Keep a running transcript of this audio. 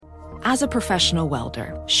As a professional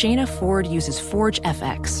welder, Shayna Ford uses Forge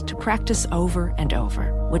FX to practice over and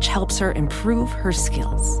over, which helps her improve her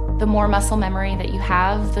skills. The more muscle memory that you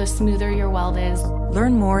have, the smoother your weld is.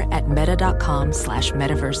 Learn more at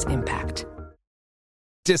meta.com/metaverseimpact.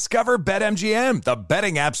 Discover BetMGM, the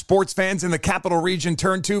betting app sports fans in the capital region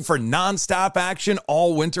turn to for nonstop action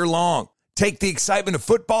all winter long. Take the excitement of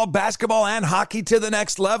football, basketball, and hockey to the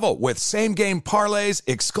next level with same-game parlays,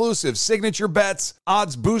 exclusive signature bets,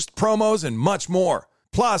 odds boost promos, and much more.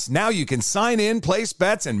 Plus, now you can sign in, place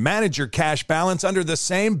bets, and manage your cash balance under the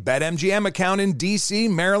same BetMGM account in D.C.,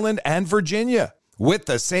 Maryland, and Virginia. With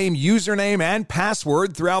the same username and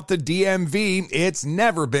password throughout the DMV, it's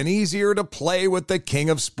never been easier to play with the king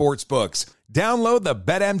of sportsbooks. Download the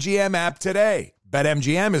BetMGM app today.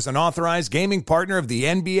 BetMGM is an authorized gaming partner of the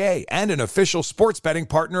NBA and an official sports betting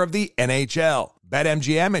partner of the NHL.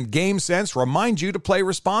 BetMGM and GameSense remind you to play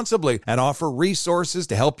responsibly and offer resources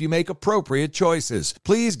to help you make appropriate choices.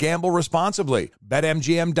 Please gamble responsibly.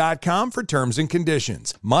 BetMGM.com for terms and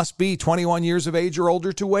conditions. Must be 21 years of age or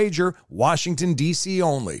older to wager. Washington, D.C.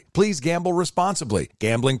 only. Please gamble responsibly.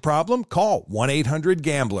 Gambling problem? Call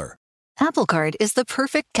 1-800-GAMBLER. Apple Card is the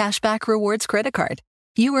perfect cashback rewards credit card.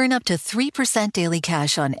 You earn up to 3% daily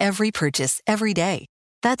cash on every purchase every day.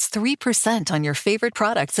 That's 3% on your favorite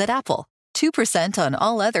products at Apple, 2% on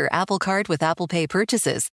all other Apple Card with Apple Pay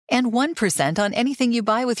purchases, and 1% on anything you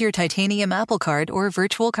buy with your titanium Apple Card or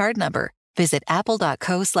virtual card number. Visit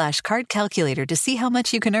apple.co/card calculator to see how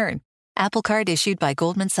much you can earn. Apple Card issued by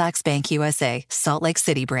Goldman Sachs Bank USA, Salt Lake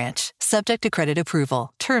City branch. Subject to credit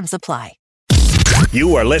approval. Terms apply.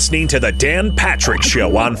 You are listening to The Dan Patrick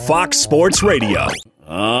Show on Fox Sports Radio.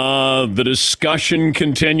 The discussion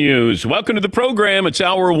continues. Welcome to the program. It's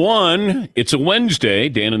hour one. It's a Wednesday.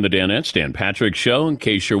 Dan and the Danettes, Dan Patrick Show. In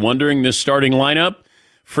case you're wondering, this starting lineup,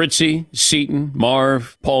 Fritzy, Seaton,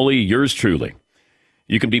 Marv, Paulie, yours truly.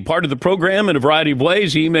 You can be part of the program in a variety of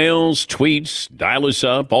ways. Emails, tweets, dial us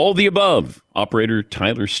up, all the above. Operator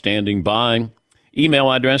Tyler standing by.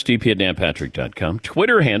 Email address, dp@danpatrick.com.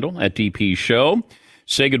 Twitter handle, @DP Show.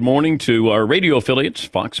 Say good morning to our radio affiliates,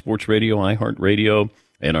 Fox Sports Radio, iHeartRadio,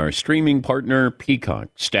 and our streaming partner, Peacock.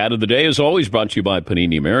 Stat of the day is always brought to you by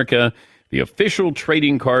Panini America, the official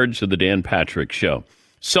trading cards of the Dan Patrick Show.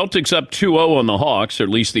 Celtics up 2-0 on the Hawks, or at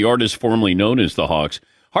least the artist formerly known as the Hawks.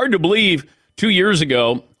 Hard to believe, 2 years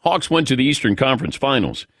ago, Hawks went to the Eastern Conference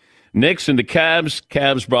Finals. Knicks and the Cavs.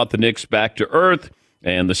 Cavs brought the Knicks back to earth,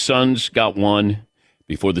 and the Suns got one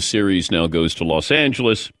before the series now goes to Los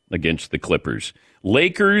Angeles against the Clippers.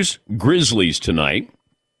 Lakers, Grizzlies tonight.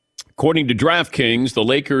 According to DraftKings, the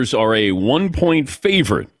Lakers are a 1-point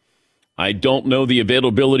favorite. I don't know the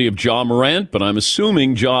availability of Ja Morant, but I'm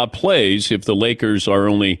assuming Ja plays if the Lakers are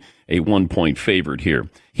only a 1-point favorite here.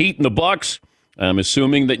 Heat and the Bucks, I'm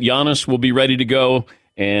assuming that Giannis will be ready to go.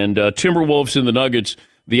 And Timberwolves and the Nuggets,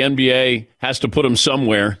 the NBA has to put them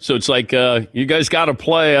somewhere. So it's like, you guys got to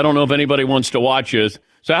play. I don't know if anybody wants to watch it.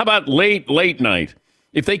 So how about late night?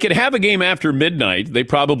 If they could have a game after midnight, they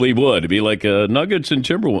probably would. It'd be like Nuggets and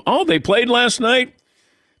Timberwolves. Oh, they played last night?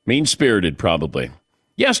 Mean-spirited, probably.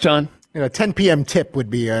 Yes, Ton? 10 p.m. tip would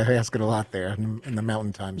be asking a lot there in the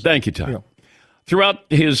mountain times. Thank you, Ton. Throughout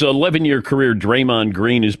his 11-year career, Draymond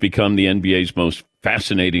Green has become the NBA's most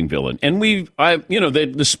fascinating villain. And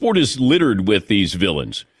the sport is littered with these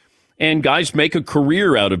villains. And guys make a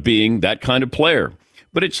career out of being that kind of player.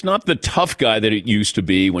 But it's not the tough guy that it used to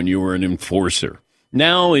be when you were an enforcer.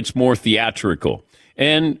 Now it's more theatrical.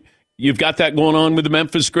 And you've got that going on with the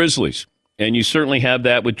Memphis Grizzlies. And you certainly have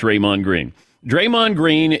that with Draymond Green. Draymond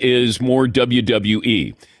Green is more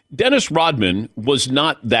WWE. Dennis Rodman was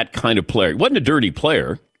not that kind of player. He wasn't a dirty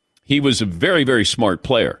player. He was a very, very smart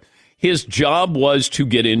player. His job was to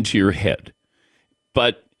get into your head.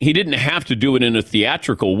 But he didn't have to do it in a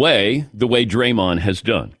theatrical way, the way Draymond has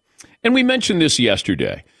done. And we mentioned this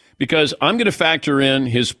yesterday because I'm going to factor in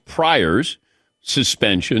his priors,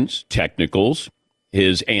 suspensions, technicals,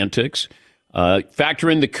 his antics, factor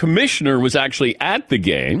in the commissioner was actually at the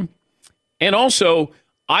game. And also,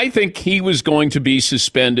 I think he was going to be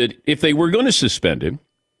suspended, if they were going to suspend him,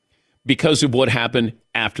 because of what happened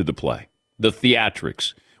after the play, the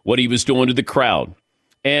theatrics, what he was doing to the crowd.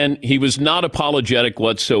 And he was not apologetic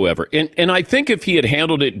whatsoever. And I think if he had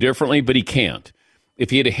handled it differently, but he can't. If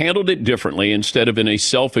he had handled it differently instead of in a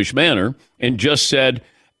selfish manner and just said,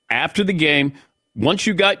 after the game, once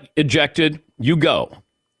you got ejected, you go.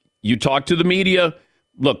 You talk to the media.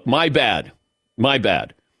 Look, my bad.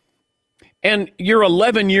 And you're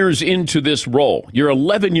 11 years into this role. You're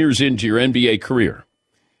 11 years into your NBA career.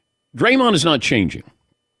 Draymond is not changing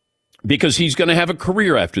because he's going to have a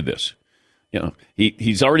career after this. You know,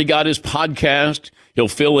 he's already got his podcast. He'll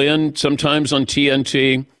fill in sometimes on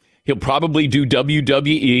TNT. He'll probably do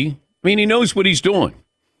WWE. I mean, he knows what he's doing,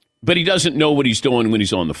 but he doesn't know what he's doing when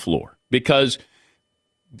he's on the floor because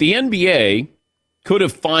the NBA could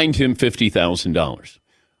have fined him $50,000.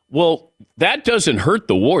 Well, that doesn't hurt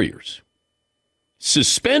the Warriors.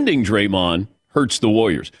 Suspending Draymond hurts the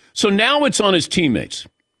Warriors. So now it's on his teammates.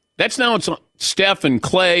 It's on Steph and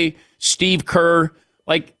Clay, Steve Kerr.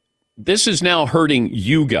 Like, this is now hurting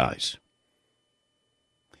you guys.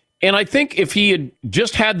 And I think if he had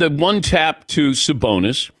just had the one tap to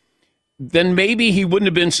Sabonis, then maybe he wouldn't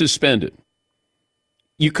have been suspended.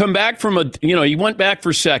 You come back from he went back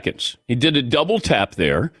for seconds. He did a double tap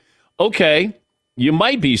there. Okay, you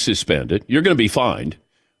might be suspended. You're going to be fined.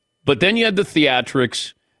 But then you had the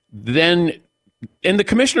theatrics. And the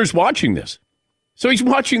commissioner's watching this. So he's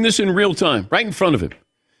watching this in real time, right in front of him.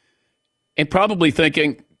 And probably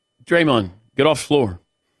thinking, Draymond, get off the floor.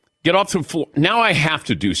 Get off the floor. Now I have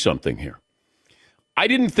to do something here. I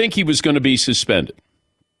didn't think he was going to be suspended.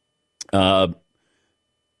 But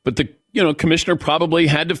the commissioner probably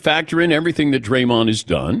had to factor in everything that Draymond has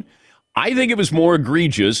done. I think it was more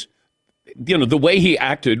egregious, the way he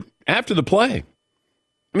acted after the play.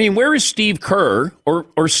 I mean, where is Steve Kerr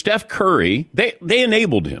or Steph Curry? They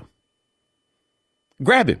enabled him.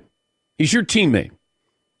 Grab him. He's your teammate.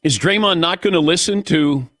 Is Draymond not going to listen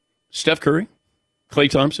to Steph Curry, Klay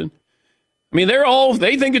Thompson? I mean,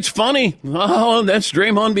 they think it's funny. Oh, that's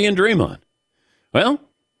Draymond being Draymond. Well,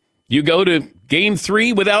 you go to game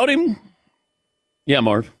 3 without him? Yeah,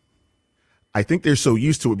 Marv. I think they're so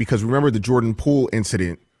used to it because remember the Jordan Poole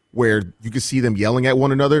incident where you could see them yelling at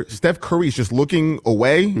one another. Steph Curry is just looking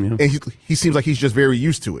away, and he seems like he's just very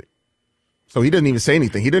used to it. So he doesn't even say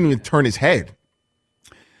anything. He doesn't even turn his head.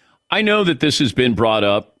 I know that this has been brought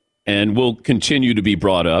up and will continue to be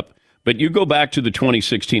brought up, but you go back to the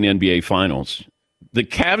 2016 NBA Finals. The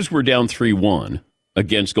Cavs were down 3-1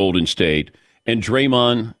 against Golden State, and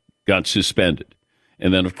Draymond got suspended.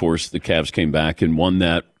 And then, of course, the Cavs came back and won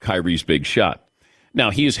that Kyrie's big shot.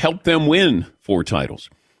 Now, he has helped them win 4 titles.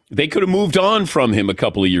 They could have moved on from him a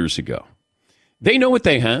couple of years ago. They know what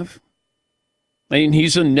they have. I mean,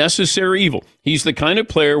 he's a necessary evil. He's the kind of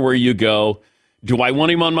player where you go, do I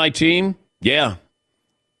want him on my team? Yeah.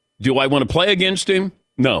 Do I want to play against him?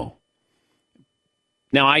 No.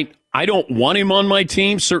 Now, I don't want him on my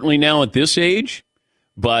team, certainly now at this age.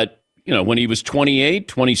 But, when he was 28,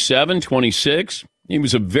 27, 26, he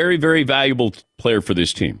was a very, very valuable player for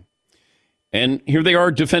this team. And here they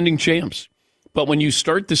are defending champs. But when you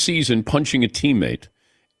start the season punching a teammate,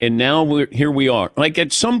 and now here we are. Like,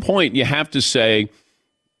 at some point, you have to say,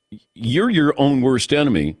 you're your own worst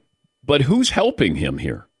enemy. But who's helping him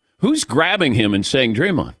here? Who's grabbing him and saying,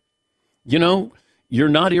 Draymond, you're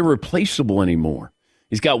not irreplaceable anymore.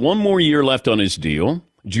 He's got one more year left on his deal.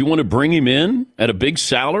 Do you want to bring him in at a big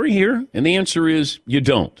salary here? And the answer is you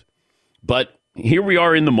don't. But here we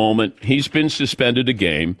are in the moment. He's been suspended a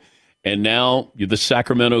game. And now you're the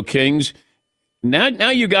Sacramento Kings. Now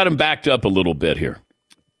you got him backed up a little bit here.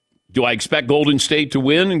 Do I expect Golden State to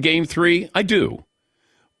win in Game 3? I do.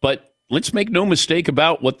 But let's make no mistake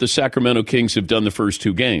about what the Sacramento Kings have done the first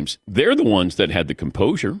 2 games. They're the ones that had the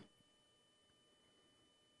composure.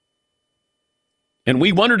 And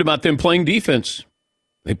we wondered about them playing defense.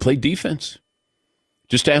 They played defense.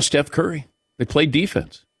 Just ask Steph Curry. They played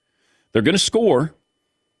defense. They're going to score.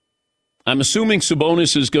 I'm assuming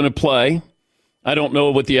Sabonis is going to play. I don't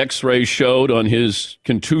know what the X-rays showed on his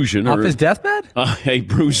contusion. Off his deathbed? A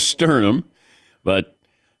bruised sternum. But,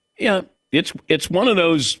 yeah, it's one of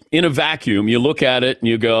those in a vacuum. You look at it and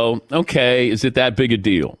you go, okay, is it that big a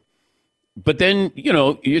deal? But then,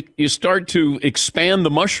 you start to expand the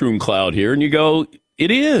mushroom cloud here and you go, it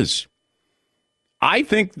is. I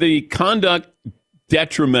think the conduct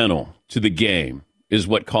detrimental to the game is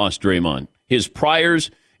what cost Draymond. His priors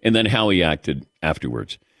and then how he acted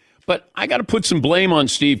afterwards. But I got to put some blame on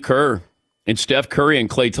Steve Kerr and Steph Curry and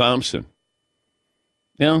Klay Thompson.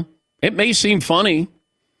 It may seem funny.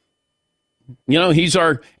 He's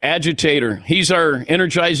our agitator. He's our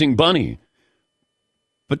energizing bunny.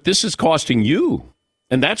 But this is costing you.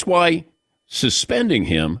 And that's why suspending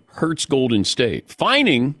him hurts Golden State.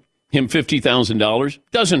 Fining him $50,000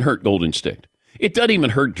 doesn't hurt Golden State. It doesn't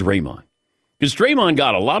even hurt Draymond. Because Draymond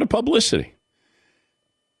got a lot of publicity.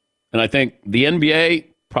 And I think the NBA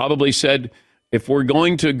probably said, if we're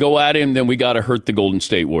going to go at him, then we got to hurt the Golden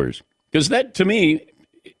State Warriors. Because that, to me,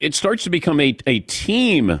 it starts to become a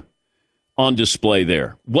team on display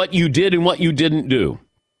there. What you did and what you didn't do.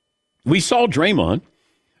 We saw Draymond.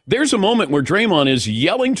 There's a moment where Draymond is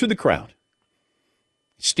yelling to the crowd.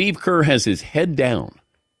 Steve Kerr has his head down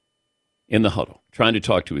in the huddle, trying to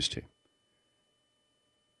talk to his team.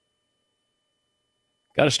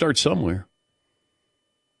 Got to start somewhere.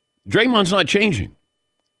 Draymond's not changing.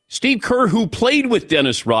 Steve Kerr, who played with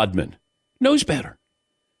Dennis Rodman, knows better.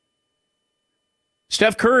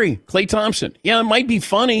 Steph Curry, Klay Thompson. Yeah, it might be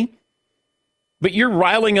funny, but you're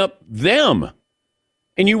riling up them,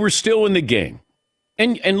 and you were still in the game.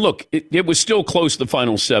 And look, it was still close the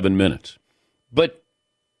final 7 minutes. But,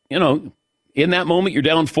 in that moment, you're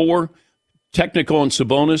down 4, technical and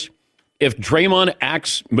Sabonis. If Draymond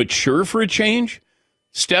acts mature for a change,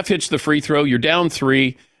 Steph hits the free throw, you're down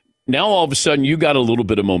 3. Now, all of a sudden, you got a little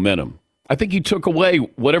bit of momentum. I think he took away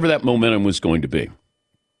whatever that momentum was going to be.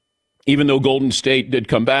 Even though Golden State did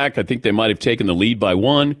come back, I think they might have taken the lead by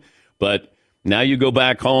 1. But now you go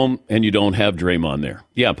back home and you don't have Draymond there.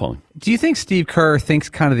 Yeah, Paul. Do you think Steve Kerr thinks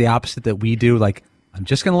kind of the opposite that we do? Like, I'm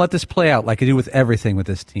just going to let this play out like I do with everything with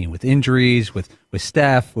this team, with injuries, with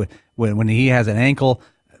Steph, when he has an ankle.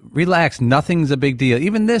 Relax, nothing's a big deal.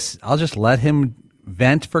 Even this, I'll just let him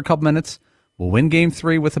vent for a couple minutes. We'll win game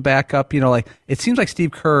 3 with a backup. It seems like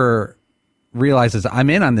Steve Kerr realizes I'm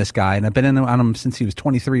in on this guy, and I've been in on him since he was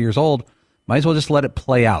 23 years old. Might as well just let it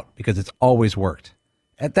play out because it's always worked.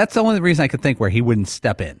 That's the only reason I could think where he wouldn't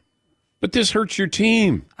step in. But this hurts your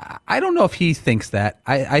team. I don't know if he thinks that.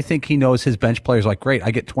 I think he knows his bench players like, great,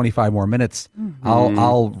 I get 25 more minutes.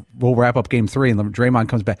 We'll wrap up game 3, and Draymond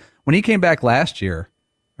comes back. When he came back last year,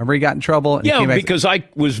 remember he got in trouble? And yeah, because I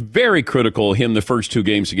was very critical of him the first 2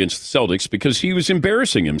 games against the Celtics because he was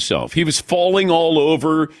embarrassing himself. He was falling all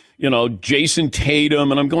over, Jason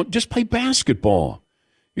Tatum, and I'm going, just play basketball.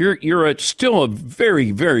 You're still a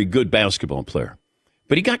very, very good basketball player.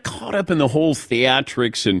 But he got caught up in the whole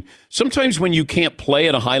theatrics, and sometimes when you can't play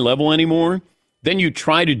at a high level anymore, then you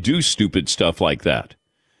try to do stupid stuff like that.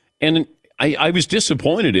 And I was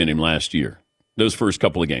disappointed in him last year, those first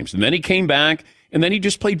couple of games. And then he came back, and then he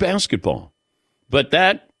just played basketball. But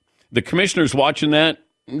the commissioner's watching that,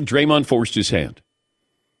 Draymond forced his hand.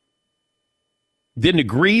 Didn't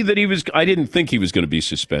agree that I didn't think he was going to be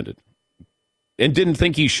suspended. And didn't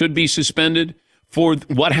think he should be suspended. For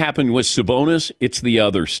what happened with Sabonis, it's the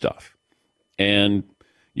other stuff. And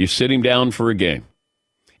you sit him down for a game.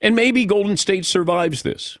 And maybe Golden State survives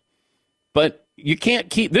this. But you can't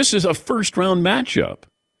this is a first-round matchup.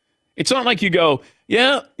 It's not like you go,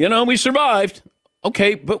 yeah, we survived.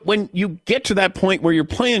 Okay, but when you get to that point where you're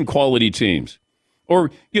playing quality teams,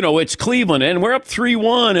 or, it's Cleveland, and we're up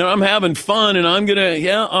 3-1, and I'm having fun, and I'm going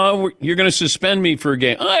to, you're going to suspend me for a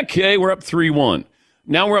game. Okay, we're up 3-1.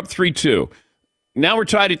 Now we're up 3-2. Now we're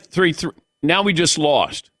tied at 3-3. Now we just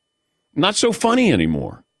lost. Not so funny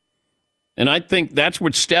anymore. And I think that's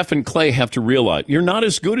what Steph and Klay have to realize. You're not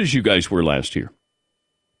as good as you guys were last year.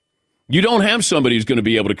 You don't have somebody who's going to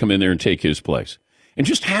be able to come in there and take his place. And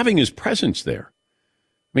just having his presence there.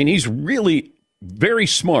 I mean, he's really very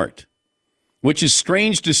smart, which is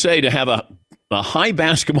strange to say, to have a high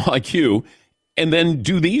basketball IQ and then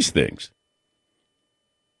do these things.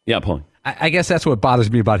 Yeah, Paul. I guess that's what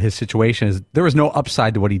bothers me about his situation is there was no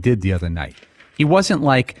upside to what he did the other night. He wasn't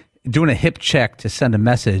like doing a hip check to send a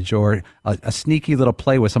message or a sneaky little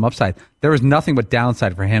play with some upside. There was nothing but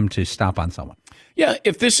downside for him to stomp on someone. Yeah,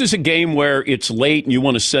 if this is a game where it's late and you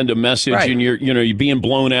want to send a message and you're being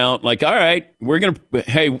blown out, like, all right,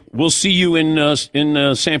 we'll see you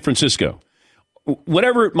in San Francisco,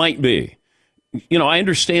 whatever it might be. I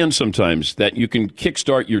understand sometimes that you can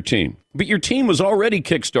kickstart your team, but your team was already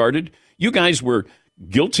kickstarted. You guys were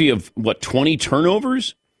guilty of 20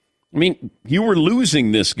 turnovers? I mean, you were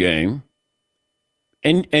losing this game,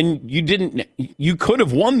 and you could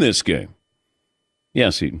have won this game.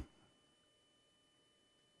 Yes, Eden.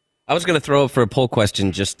 I was going to throw up for a poll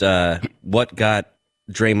question, just what got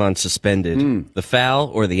Draymond suspended, the foul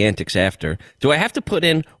or the antics after? Do I have to put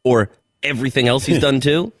in or everything else he's done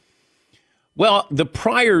too? Well, the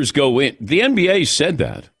priors go in. The NBA said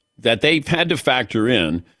that they've had to factor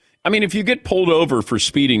in. I mean, if you get pulled over for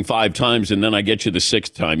speeding 5 times and then I get you the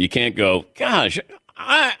 6th time, you can't go, gosh,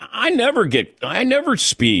 I never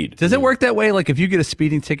speed. Does it work that way? Like if you get a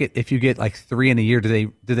speeding ticket, if you get like 3 in a year,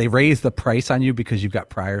 do they raise the price on you because you've got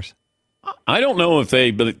priors? I don't know if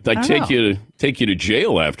they take you to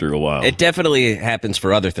jail after a while. It definitely happens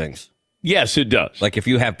for other things. Yes, it does. Like if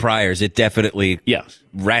you have priors, it definitely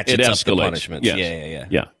ratchets up the punishments. Yes.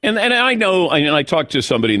 Yeah. And I know, and I talked to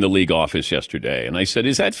somebody in the league office yesterday, and I said,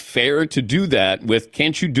 is that fair to do that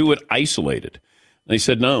can't you do it isolated? And they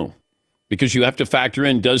said, no, because you have to factor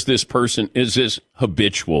in, is this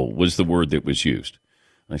habitual was the word that was used.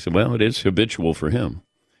 And I said, well, it is habitual for him.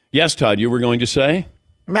 Yes, Todd, you were going to say?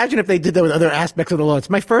 Imagine if they did that with other aspects of the law. It's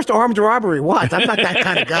my first armed robbery. What? I'm not that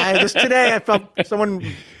kind of guy. Just today I felt someone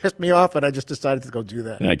pissed me off and I just decided to go do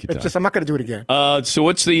that. Thank you, Tom. It's just, I'm not going to do it again. So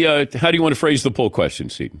what's the, how do you want to phrase the poll question,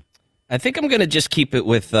 Seton? I think I'm going to just keep it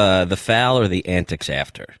with the foul or the antics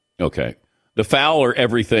after. Okay. The foul or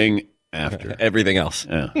everything after? Everything else.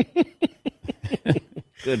 Yeah.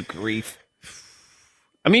 Good grief.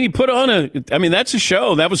 I mean, he put on that's a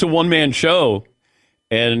show. That was a one-man show.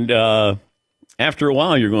 And after a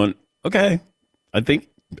while, you're going, okay, I think,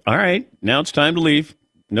 all right, now it's time to leave.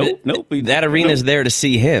 Nope. That arena's there to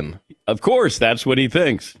see him. Of course, that's what he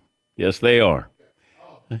thinks. Yes, they are.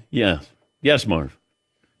 Yes. Yes, Marv.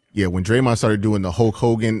 Yeah, when Draymond started doing the Hulk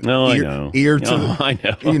Hogan ear to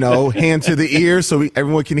I know. hand to the ear so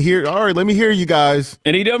everyone can hear. All right, let me hear you guys.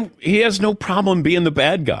 And he has no problem being the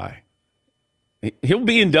bad guy. He'll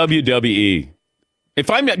be in WWE. If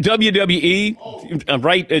I'm at WWE,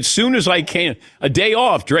 right, as soon as I can, a day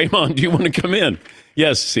off, Draymond, do you want to come in?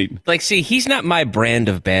 Yes, Seton. See, he's not my brand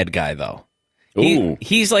of bad guy, though.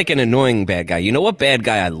 He's like an annoying bad guy. You know what bad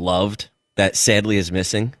guy I loved that sadly is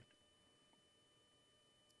missing?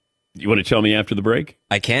 You want to tell me after the break?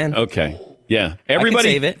 I can. Okay. Yeah. I can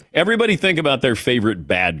save it. Everybody think about their favorite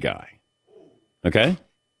bad guy. Okay?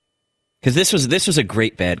 Because this was a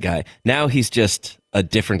great bad guy. Now he's just a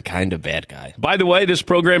different kind of bad guy. By the way, this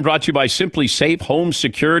program brought to you by Simply Safe Home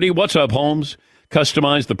Security. What's up, Holmes?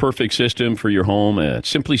 Customize the perfect system for your home at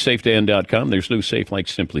simplysafedan.com. There's no safe like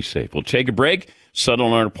Simply Safe. We'll take a break, settle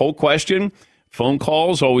on our poll question. Phone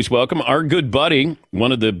calls, always welcome. Our good buddy,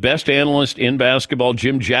 one of the best analysts in basketball,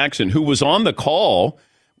 Jim Jackson, who was on the call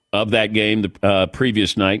of that game the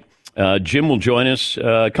previous night. Jim will join us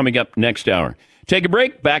coming up next hour. Take a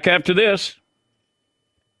break. Back after this.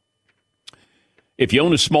 If you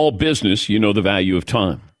own a small business, you know the value of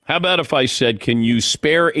time. How about if I said, can you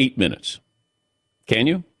spare 8 minutes? Can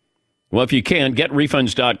you? Well, if you can,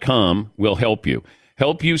 getrefunds.com will help you.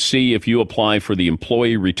 Help you see if you apply for the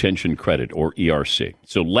Employee Retention Credit, or ERC.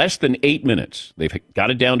 So less than 8 minutes. They've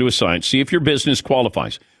got it down to a science. See if your business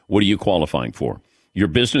qualifies. What are you qualifying for? Your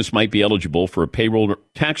business might be eligible for a payroll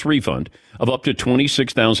tax refund of up to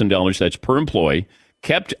 $26,000. That's per employee,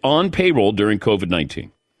 kept on payroll during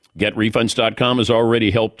COVID-19. GetRefunds.com has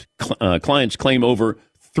already helped clients claim over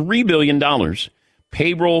 $3 billion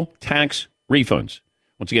payroll tax refunds.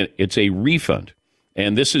 Once again, it's a refund.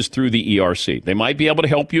 And this is through the ERC. They might be able to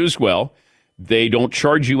help you as well. They don't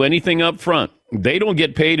charge you anything up front. They don't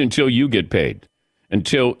get paid until you get paid,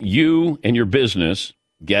 until you and your business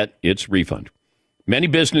get its refund. Many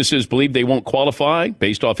businesses believe they won't qualify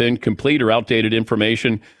based off incomplete or outdated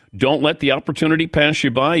information. Don't let the opportunity pass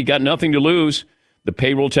you by. You got nothing to lose. The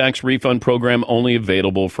payroll tax refund program only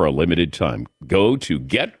available for a limited time. Go to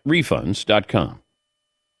getrefunds.com.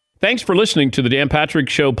 Thanks for listening to the Dan Patrick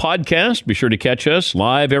Show podcast. Be sure to catch us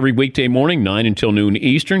live every weekday morning, 9 until noon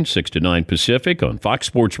Eastern, 6 to 9 Pacific on Fox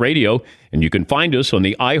Sports Radio. And you can find us on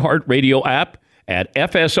the iHeartRadio app at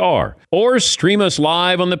FSR or stream us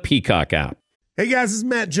live on the Peacock app. Hey guys, this is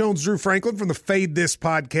Matt Jones, Drew Franklin from the Fade This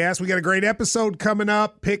podcast. We got a great episode coming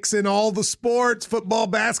up, picks in all the sports, football,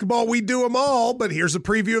 basketball, we do them all. But here's a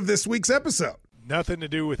preview of this week's episode. Nothing to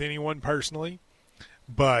do with anyone personally,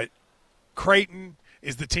 but Creighton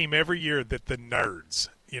is the team every year that the nerds,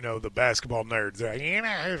 the basketball nerds, they're like,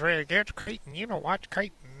 who's really good? Creighton, watch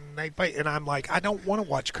Creighton. They play. And I'm like, I don't want to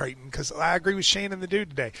watch Creighton because I agree with Shannon the dude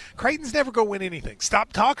today. Creighton's never going to win anything.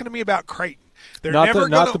 Stop talking to me about Creighton. They're not never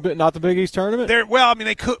not the Big East tournament. They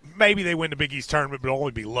could maybe they win the Big East tournament, but it'll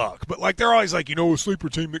only be luck. But they're always like, a sleeper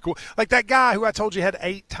team. Like that guy who I told you had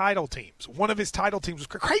 8 title teams. One of his title teams was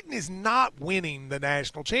Creighton is not winning the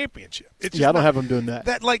national championship. I don't have them doing that.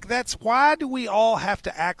 That's why do we all have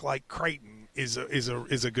to act like Creighton is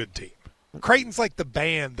a good team? Creighton's like the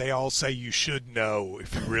band they all say you should know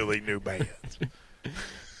if you really knew bands.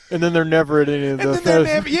 And then they're never at any of those.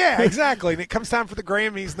 Yeah, exactly. And it comes time for the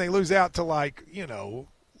Grammys, and they lose out to, Lil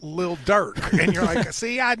Durk. And you're like,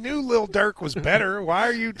 see, I knew Lil Durk was better. Why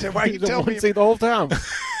are you telling me? The whole time.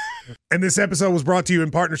 And this episode was brought to you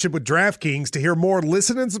in partnership with DraftKings. To hear more,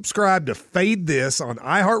 listen and subscribe to Fade This on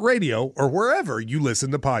iHeartRadio or wherever you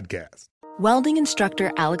listen to podcasts. Welding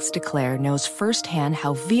instructor Alex DeClaire knows firsthand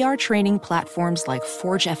how VR training platforms like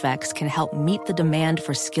ForgeFX can help meet the demand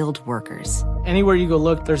for skilled workers. Anywhere you go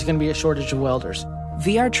look, there's going to be a shortage of welders.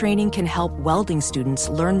 VR training can help welding students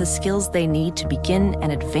learn the skills they need to begin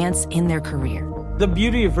and advance in their career. The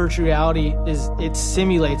beauty of virtual reality is it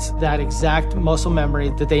simulates that exact muscle memory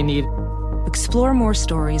that they need. Explore more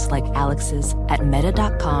stories like Alex's at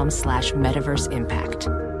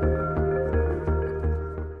meta.com/metaverseimpact.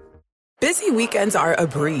 Busy weekends are a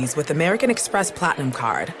breeze with American Express Platinum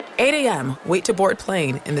Card. 8 a.m., wait to board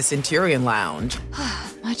plane in the Centurion Lounge.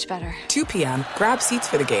 Much better. 2 p.m., grab seats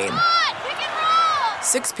for the game.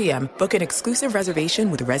 6 p.m., book an exclusive reservation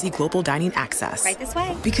with Resi Global Dining Access. Right this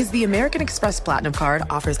way. Because the American Express Platinum Card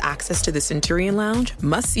offers access to the Centurion Lounge,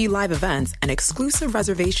 must-see live events, and exclusive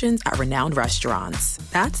reservations at renowned restaurants.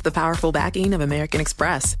 That's the powerful backing of American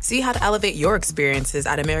Express. See how to elevate your experiences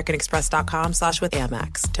at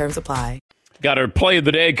americanexpress.com/withAmex. Terms apply. Got our play of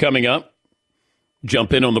the day coming up.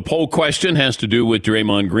 Jump in on the poll question. Has to do with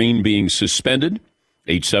Draymond Green being suspended.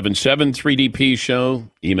 877-3DP-SHOW.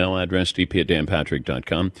 Email address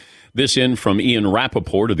dp@danpatrick.com. This in from Ian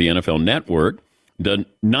Rappaport of the NFL Network. The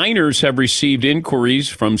Niners have received inquiries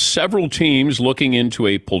from several teams looking into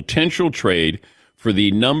a potential trade for the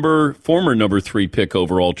former number 3 pick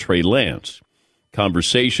overall, Trey Lance.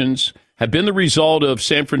 Conversations have been the result of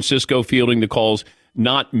San Francisco fielding the calls,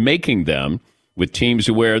 not making them, with teams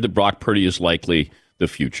aware that Brock Purdy is likely the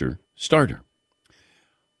future starter.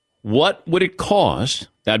 What would it cost?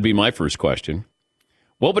 That'd be my first question.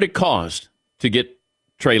 What would it cost to get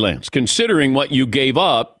Trey Lance, considering what you gave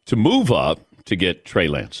up to move up to get Trey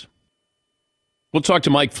Lance? We'll talk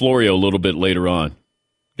to Mike Florio a little bit later on,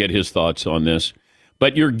 get his thoughts on this.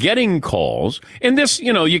 But you're getting calls, and this,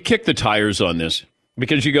 you kick the tires on this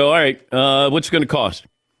because you go, all right, what's it going to cost?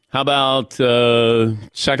 How about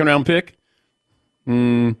second-round pick?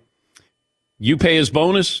 You pay his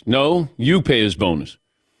bonus? No, you pay his bonus.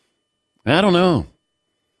 I don't know.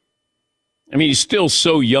 I mean, he's still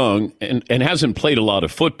so young and hasn't played a lot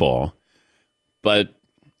of football, and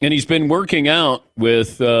he's been working out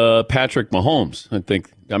with Patrick Mahomes.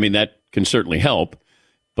 I mean, that can certainly help,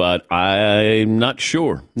 but I'm not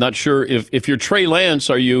sure. Not sure if you're Trey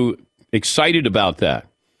Lance, are you excited about that?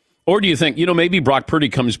 Or do you think, maybe Brock Purdy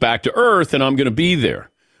comes back to earth and I'm going to be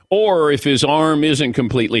there? Or if his arm isn't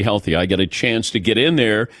completely healthy, I get a chance to get in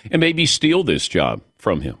there and maybe steal this job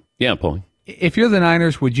from him. Yeah, Paulie. If you're the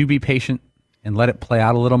Niners, would you be patient and let it play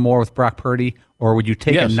out a little more with Brock Purdy, or would you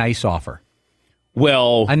take a nice offer?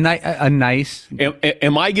 Well, a nice.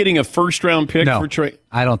 Am I getting a first-round pick for Trey?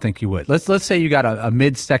 I don't think you would. Let's say you got a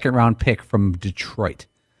mid-second round pick from Detroit,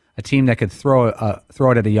 a team that could throw it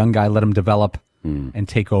at a young guy, let him develop, and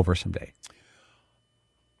take over someday.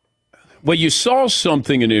 Well, you saw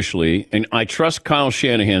something initially, and I trust Kyle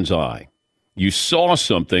Shanahan's eye. You saw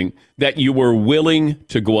something that you were willing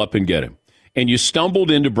to go up and get him. And you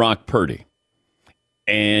stumbled into Brock Purdy.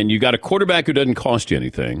 And you got a quarterback who doesn't cost you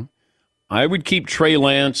anything. I would keep Trey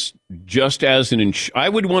Lance just as I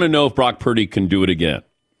would want to know if Brock Purdy can do it again.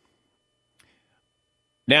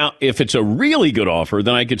 Now, if it's a really good offer,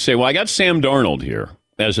 then I could say, well, I got Sam Darnold here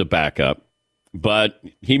as a backup, but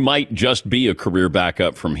he might just be a career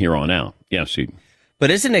backup from here on out. Yes, Eden.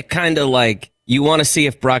 But isn't it kind of like you want to see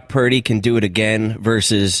if Brock Purdy can do it again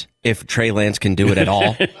versus if Trey Lance can do it at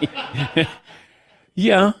all?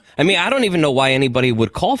 Yeah. I mean, I don't even know why anybody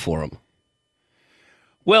would call for him.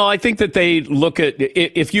 Well, I think that they look at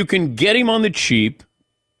if you can get him on the cheap.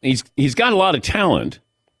 He's got a lot of talent,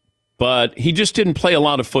 but he just didn't play a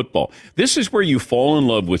lot of football. This is where you fall in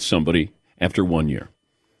love with somebody after 1 year.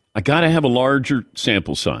 I got to have a larger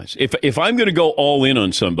sample size. If I'm going to go all in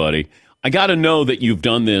on somebody, I got to know that you've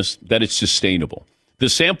done this, that it's sustainable. The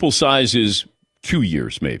sample size is 2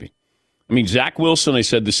 years, maybe. I mean, Zach Wilson, I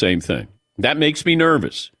said the same thing. That makes me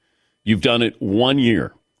nervous. You've done it 1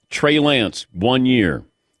 year. Trey Lance, 1 year.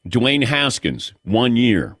 Dwayne Haskins, 1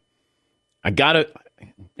 year. I got to.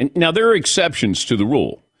 Now, there are exceptions to the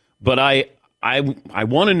rule, but I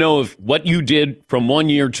want to know if what you did from 1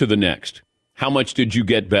 year to the next. How much did you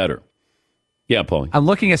get better? Yeah, Paulie. I'm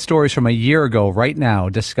looking at stories from a year ago right now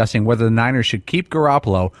discussing whether the Niners should keep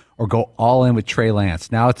Garoppolo or go all in with Trey Lance.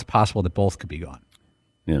 Now it's possible that both could be gone.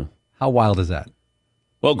 Yeah. How wild is that?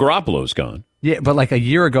 Well, Garoppolo's gone. Yeah, but like a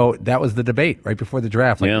year ago, that was the debate right before the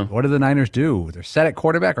draft. Like, what do the Niners do? They're set at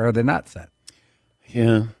quarterback or are they not set?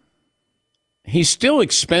 Yeah. He's still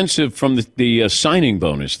expensive from the signing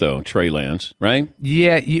bonus, though, Trey Lance, right?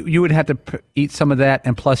 Yeah, you would have to eat some of that,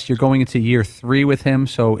 and plus you're going into year 3 with him,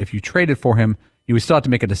 so if you traded for him, you would still have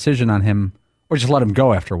to make a decision on him or just let him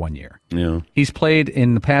go after 1 year. Yeah. He's played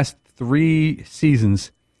in the past 3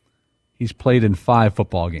 seasons, he's played in 5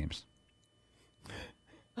 football games.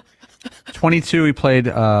 22, he played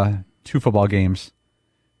 2 football games.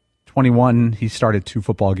 21, he started 2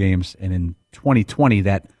 football games, and in 2020,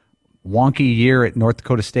 that wonky year at North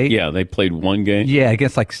Dakota State. Yeah, they played 1 game. Yeah,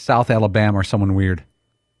 against like South Alabama or someone weird.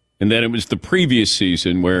 And then it was the previous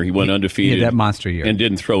season where he went undefeated. Yeah, that monster year. And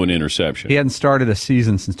didn't throw an interception. He hadn't started a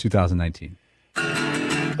season since 2019.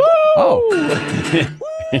 Oh.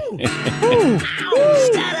 Stat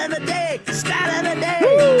of the day, stat of the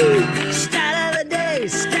day, stat of the day,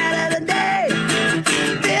 stat of the day.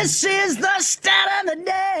 This is the stat of the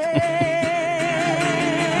day.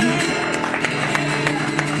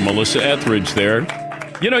 Melissa Etheridge there.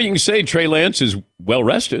 You know, you can say Trey Lance is well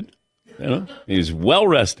rested. You know, he's well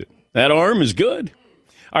rested. That arm is good.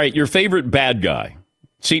 All right, your favorite bad guy.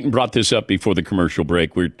 Seton brought this up before the commercial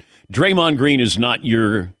break. Draymond Green is not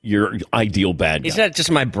your ideal bad guy. He's not just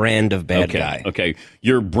my brand of bad guy. Okay,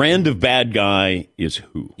 your brand of bad guy is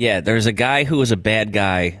who? Yeah, there's a guy who was a bad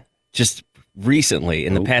guy just recently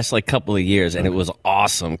in the past couple of years, and it was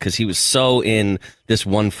awesome because he was so in this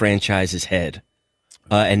one franchise's head.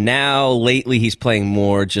 And now, lately, he's playing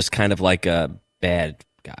more just kind of like a bad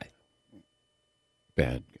guy.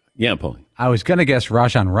 Bad guy. Yeah, Paulie. I was going to guess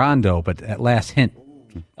Rajon Rondo, but at last hint.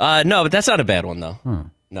 No, but that's not a bad one, though.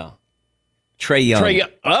 No. Trey Young.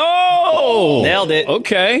 Oh! Nailed it.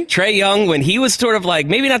 Okay. Trey Young, when he was sort of like,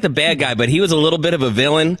 maybe not the bad guy, but he was a little bit of a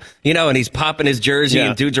villain, you know, and he's popping his jersey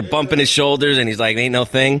and dudes are bumping his shoulders and he's like, ain't no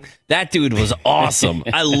thing. That dude was awesome.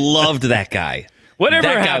 I loved that guy. That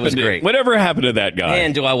guy was great. Whatever happened to that guy?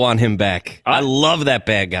 Man, do I want him back. I love that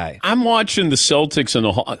bad guy. I'm watching the Celtics and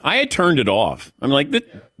the Hawks. I had turned it off. I'm like,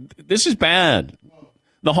 this is bad.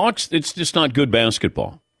 The Hawks, it's just not good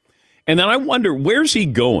basketball. And then I wonder, where's he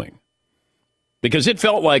going? Because it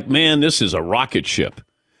felt like, man, this is a rocket ship.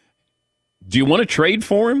 Do you want to trade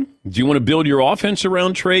for him? Do you want to build your offense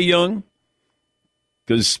around Trey Young?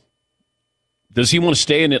 Because does he want to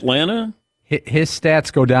stay in Atlanta? His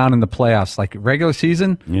stats go down in the playoffs. Like regular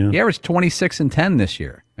season, he averaged 26 and 10 this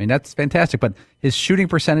year. I mean, that's fantastic. But his shooting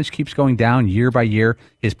percentage keeps going down year by year.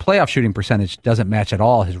 His playoff shooting percentage doesn't match at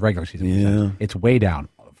all his regular season percentage. It's way down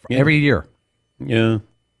every year. Yeah.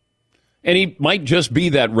 And he might just be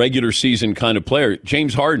that regular season kind of player.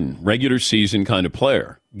 James Harden, regular season kind of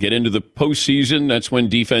player. Get into the postseason, that's when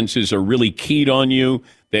defenses are really keyed on you.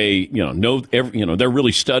 They, they're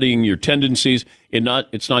really studying your tendencies.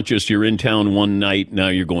 It's not just you're in town one night, now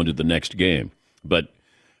you're going to the next game. But,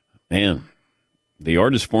 man, the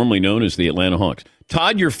artist formerly known as the Atlanta Hawks.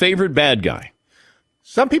 Todd, your favorite bad guy?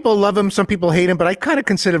 Some people love him, some people hate him, but I kind of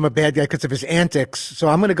consider him a bad guy because of his antics. So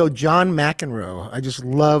I'm going to go John McEnroe. I just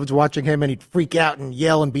loved watching him, and he'd freak out and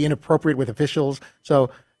yell and be inappropriate with officials. So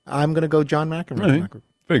I'm going to go John McEnroe. Right.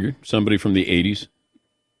 Figured. Somebody from the 80s.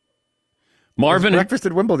 Marvin? Breakfast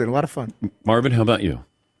at Wimbledon, a lot of fun. Marvin, how about you?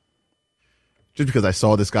 Just because I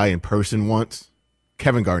saw this guy in person once,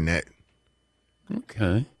 Kevin Garnett.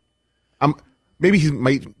 Okay. Maybe he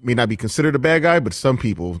may not be considered a bad guy, but some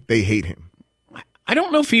people, they hate him. I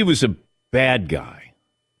don't know if he was a bad guy.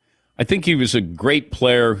 I think he was a great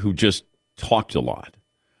player who just talked a lot.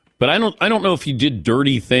 But I don't know if he did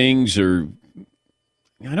dirty things or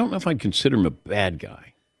I don't know if I'd consider him a bad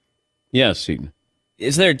guy. Yes, Seton.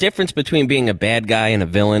 Is there a difference between being a bad guy and a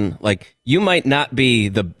villain? Like, you might not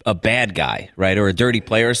be a bad guy, right, or a dirty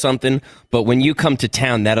player or something, but when you come to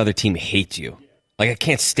town, that other team hates you. Like, I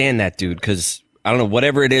can't stand that dude because, I don't know,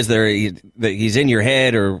 whatever it is that he's in your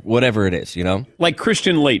head or whatever it is, you know? Like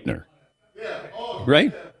Christian Laettner,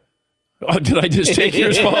 right? Oh, did I just take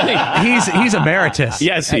yours, Paulie? He's emeritus.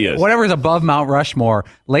 Yes, he is. Whatever's above Mount Rushmore,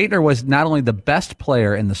 Laettner was not only the best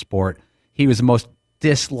player in the sport, he was the most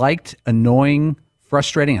disliked, annoying,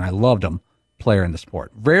 frustrating, and I loved him, player in the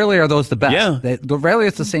sport. Rarely are those the best. Yeah. Rarely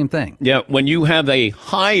it's the same thing. Yeah, when you have a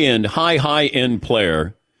high-end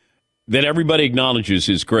player that everybody acknowledges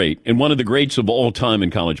is great, and one of the greats of all time in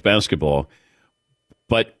college basketball,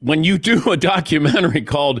 but when you do a documentary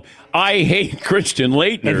called I Hate Christian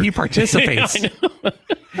Laettner. And he participates.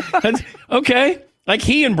 I know. Okay. Like,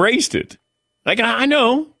 he embraced it. Like, I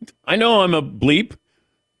know I'm a bleep.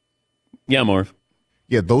 Yeah, Marv.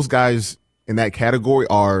 Yeah, those guys in that category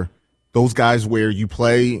are those guys where you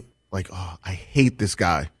play like, oh, I hate this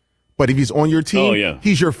guy. But if he's on your team,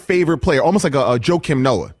 he's your favorite player, almost like a Joakim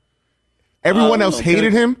Noah. Everyone else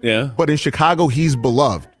hated him, but in Chicago, he's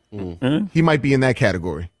beloved. Mm-hmm. He might be in that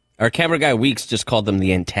category. Our camera guy Weeks just called them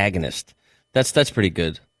the antagonist. That's pretty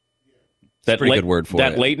good. That's a pretty good word for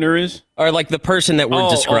that it. That Laettner is? Or like the person that we're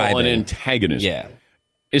describing. Oh, an antagonist. Yeah.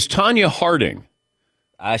 Is Tanya Harding?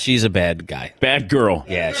 She's a bad guy. Bad girl.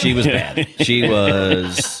 Yeah, she was bad. She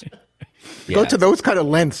was... Go to those kind of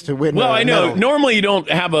lengths to win. Well, I know. Normally you don't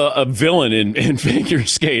have a villain in figure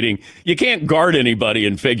skating. You can't guard anybody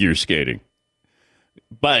in figure skating.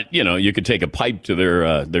 But, you could take a pipe to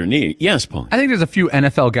their knee. Yes, Paul. I think there's a few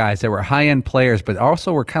NFL guys that were high-end players, but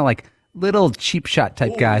also were kind of like little cheap shot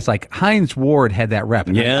type guys. Like Hines Ward had that rep.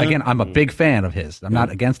 And again, I'm a big fan of his. I'm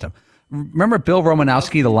not against him. Remember Bill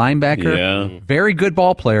Romanowski, the linebacker? Yeah. Very good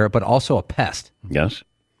ball player, but also a pest. Yes.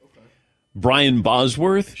 Brian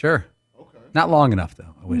Bosworth. Sure. Okay. Not long enough,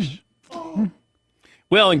 though, I wish.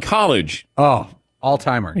 Well, in college. Oh,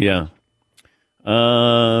 all-timer. Yeah.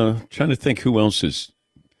 Trying to think who else is.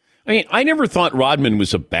 I mean, I never thought Rodman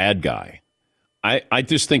was a bad guy. I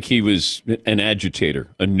just think he was an agitator,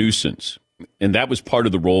 a nuisance. And that was part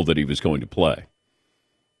of the role that he was going to play.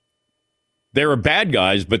 They were bad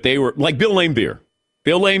guys, but they were like Bill Laimbeer.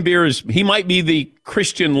 Bill Laimbeer he might be the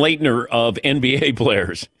Christian Laettner of NBA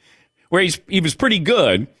players, where he was pretty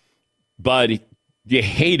good, but you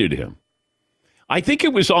hated him. I think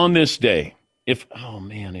it was on this day.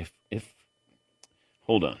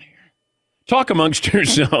 Hold on here. Talk amongst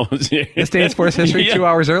yourselves. This day in sports history, 2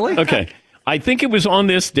 hours early? Okay. I think it was on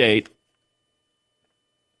this date,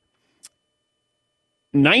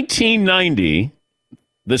 1990,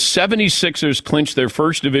 the 76ers clinched their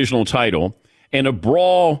first divisional title, and a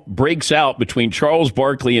brawl breaks out between Charles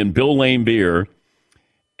Barkley and Bill Laimbeer,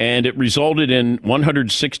 and it resulted in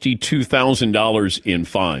 $162,000 in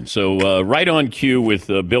fines. So right on cue with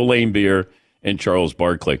Bill Laimbeer and Charles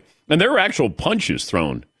Barkley. And there were actual punches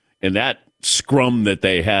thrown in that scrum that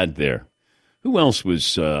they had there. Who else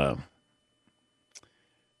was... How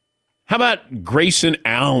about Grayson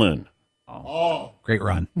Allen? Oh, great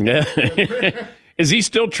run. Yeah. Is he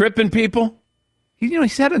still tripping people?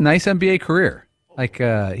 He's had a nice NBA career.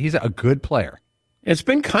 He's a good player. It's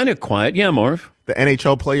been kind of quiet. Yeah, Marv. The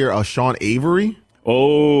NHL player, Sean Avery.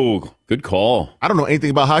 Oh, good call. I don't know anything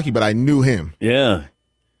about hockey, but I knew him. Yeah.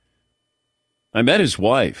 I met his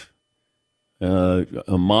wife. A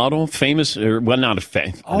model, famous, not a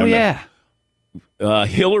fan. Oh, yeah.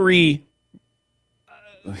 Hillary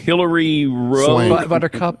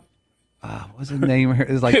Buttercup. What was his name? It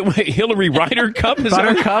was like Wait, Hillary Ryder Cup? Is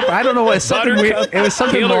Buttercup? I don't know what. Something weird. It was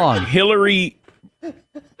something long. Hillary.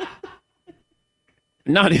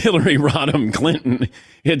 Not Hillary Rodham Clinton.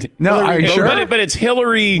 Are you sure? But it's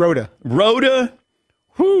Hillary Rhoda. Rhoda.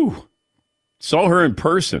 Whew. Saw her in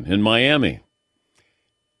person in Miami.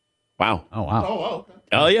 Wow. Oh, wow. Oh, okay.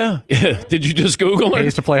 Oh, yeah. Did you just Google her? I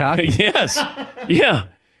used to play hockey. Yes. Yeah.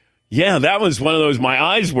 Yeah, that was one of those, my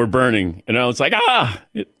eyes were burning. And I was like,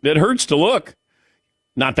 it hurts to look.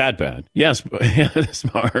 Not that bad. Yes.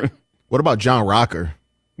 Smart. What about John Rocker?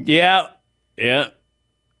 Yeah. Yeah.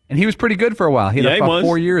 And he was pretty good for a while. He had about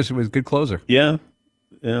 4 years. He was a good closer. Yeah.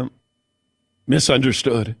 Yeah.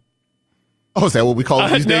 Misunderstood. Oh, is that what we call it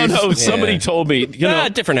these days? No. Somebody told me.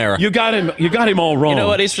 Different era. You got him all wrong. You know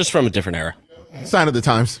what? He's just from a different era. Sign of the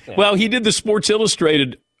times. Well, he did the Sports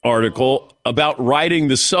Illustrated article about riding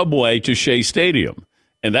the subway to Shea Stadium.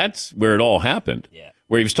 And that's where it all happened. Yeah.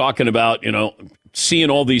 Where he was talking about, seeing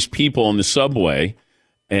all these people on the subway.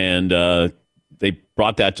 And they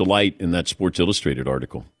brought that to light in that Sports Illustrated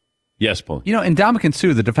article. Yes, Paul. And Ndamukong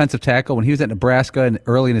Suh, the defensive tackle, when he was at Nebraska and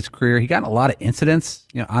early in his career, he got in a lot of incidents,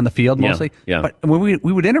 on the field mostly. Yeah. But when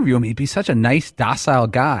we would interview him, he'd be such a nice, docile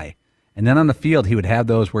guy. And then on the field, he would have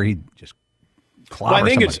those where he'd just clobber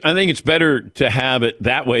somebody. I think it's better to have it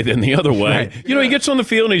that way than the other way. Right. He gets on the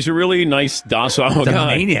field and he's a really nice, docile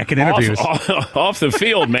guy. A maniac in interviews. Off the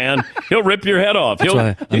field, man. He'll rip your head off. That's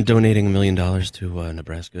why I'm donating $1 million to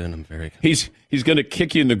Nebraska, and I'm very... He's going to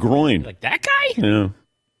kick you in the groin. Like that guy? Yeah.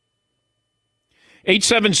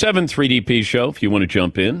 877-3DP show if you want to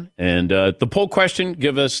jump in. And the poll question,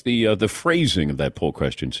 give us the phrasing of that poll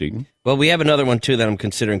question, Seton. Well, we have another one, too, that I'm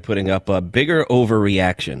considering putting up. Bigger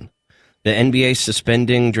overreaction. The NBA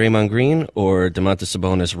suspending Draymond Green or DeMontis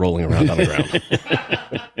Sabonis rolling around on the ground?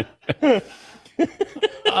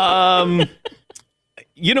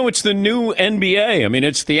 It's the new NBA. I mean,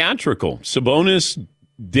 it's theatrical. Sabonis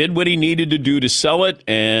did what he needed to do to sell it,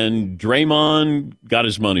 and Draymond got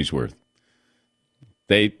his money's worth.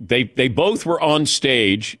 They both were on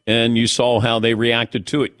stage, and you saw how they reacted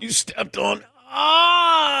to it. You stepped on,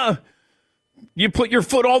 you put your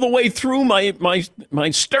foot all the way through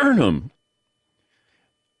my sternum.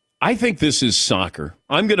 I think this is soccer.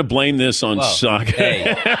 I'm going to blame this on soccer.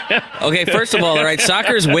 Hey. Okay, first of all right,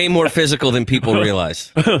 soccer is way more physical than people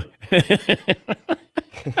realize.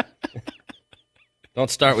 Don't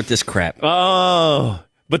start with this crap. Oh,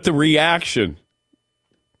 but the reaction.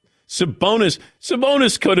 Sabonis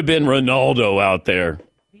could have been Ronaldo out there.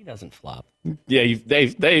 He doesn't flop. Yeah,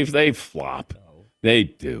 they flop. No. They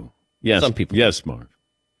do. Yes, some people. Yes, Marv.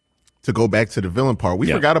 To go back to the villain part, we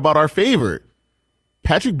forgot about our favorite,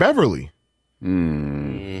 Patrick Beverly.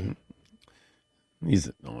 He's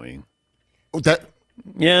annoying.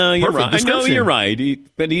 Yeah, you're right. I know you're right.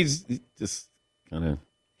 But he's just kind of.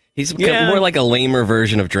 He's more like a lamer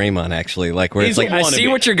version of Draymond, actually. Like where it's like, I see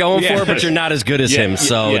what you're going for, but you're not as good as him.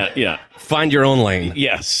 So find your own lane.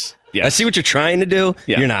 Yes. Yes. I see what you're trying to do.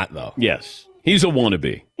 Yeah. You're not, though. Yes. He's a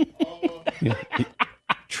wannabe.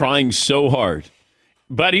 Trying so hard.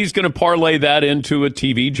 But he's going to parlay that into a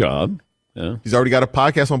TV job. Yeah. He's already got a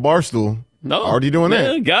podcast on Barstool. No. Already doing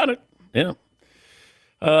that. Got it. Yeah.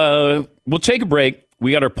 We'll take a break.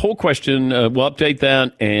 We got our poll question. We'll update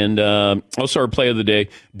that. And also our play of the day.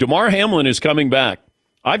 Damar Hamlin is coming back.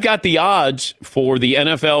 I've got the odds for the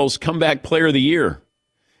NFL's comeback player of the year.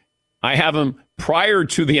 I have him prior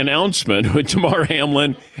to the announcement with Damar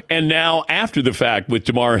Hamlin, and now after the fact with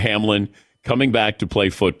Damar Hamlin coming back to play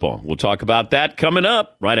football. We'll talk about that coming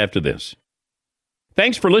up right after this.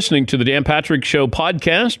 Thanks for listening to the Dan Patrick Show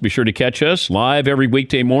podcast. Be sure to catch us live every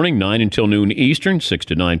weekday morning, 9 until noon Eastern, 6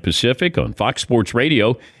 to 9 Pacific on Fox Sports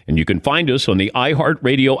Radio. And you can find us on the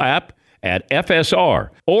iHeartRadio app at FSR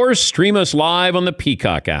or stream us live on the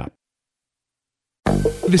Peacock app.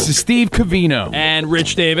 This is Steve Covino and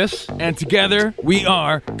Rich Davis, and together we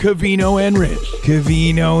are Covino and Rich.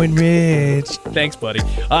 Covino and Rich. Thanks, buddy.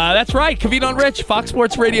 That's right, Covino and Rich, Fox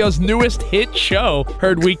Sports Radio's newest hit show.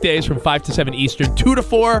 Heard weekdays from 5 to 7 Eastern, 2 to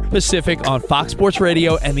 4 Pacific on Fox Sports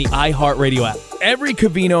Radio and the iHeartRadio app. Every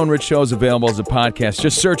Covino and Rich show is available as a podcast.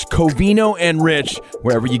 Just search Covino and Rich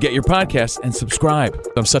wherever you get your podcasts and subscribe.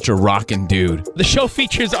 I'm such a rockin' dude. The show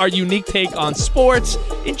features our unique take on sports,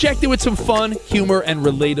 injected with some fun, humor, and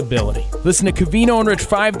relatability. Listen to Covino and Rich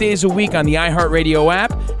 5 days a week on the iHeartRadio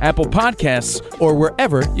app, Apple Podcasts, or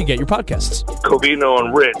wherever you get your podcasts. Covino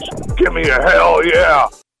and Rich, give me a hell yeah.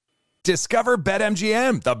 Discover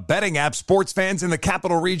BetMGM, the betting app sports fans in the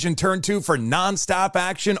capital region turn to for nonstop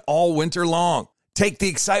action all winter long. Take the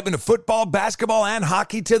excitement of football, basketball, and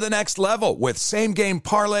hockey to the next level with same-game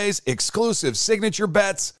parlays, exclusive signature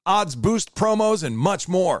bets, odds boost promos, and much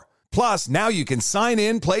more. Plus, now you can sign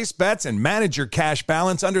in, place bets, and manage your cash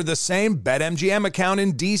balance under the same BetMGM account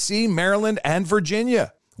in D.C., Maryland, and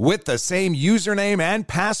Virginia. With the same username and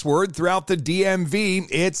password throughout the DMV,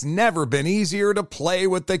 it's never been easier to play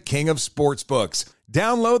with the king of sportsbooks.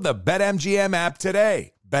 Download the BetMGM app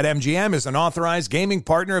today. BetMGM is an authorized gaming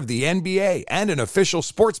partner of the NBA and an official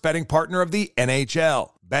sports betting partner of the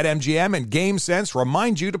NHL. BetMGM and GameSense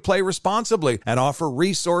remind you to play responsibly and offer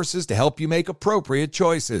resources to help you make appropriate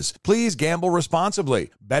choices. Please gamble responsibly.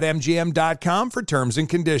 BetMGM.com for terms and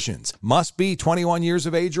conditions. Must be 21 years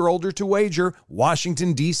of age or older to wager.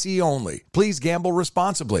 Washington, D.C. only. Please gamble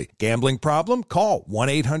responsibly. Gambling problem? Call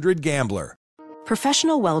 1-800-GAMBLER.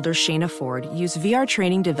 Professional welder Shayna Ford used VR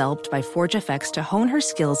training developed by ForgeFX to hone her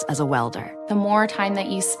skills as a welder. The more time that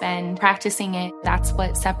you spend practicing it, that's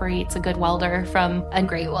what separates a good welder from a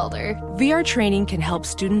great welder. VR training can help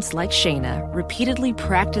students like Shayna repeatedly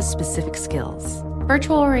practice specific skills.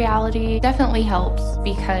 Virtual reality definitely helps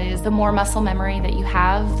because the more muscle memory that you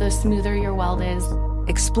have, the smoother your weld is.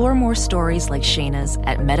 Explore more stories like Shayna's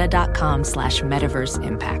at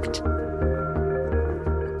meta.com/metaverseimpact.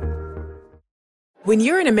 When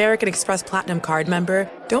you're an American Express Platinum Card member,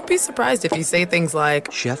 don't be surprised if you say things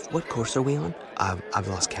like, Chef, what course are we on? I've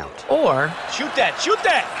lost count. Or, Shoot that!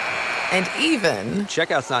 and even,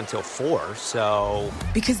 Checkout's not until 4, so...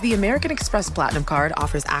 Because the American Express Platinum Card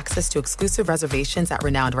offers access to exclusive reservations at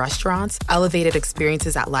renowned restaurants, elevated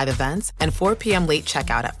experiences at live events, and 4 p.m. late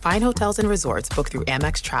checkout at fine hotels and resorts booked through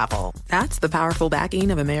Amex Travel. That's the powerful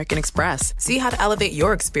backing of American Express. See how to elevate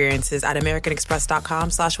your experiences at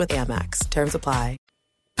americanexpress.com/withAmex. Terms apply.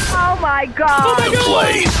 Oh my God! The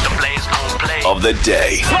play of the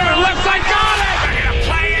day. Left side, got it!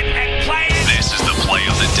 This is the play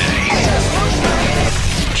of the day.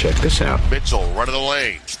 Check this out. Mitchell, run of the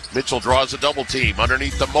lane. Mitchell draws a double team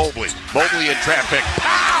underneath the Mobley. Mobley in traffic.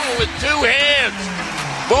 Pow! With 2 hands.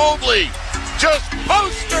 Mobley just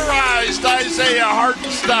posterized Isaiah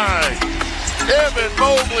Hartenstein. Evan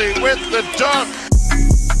Mobley with the dunk.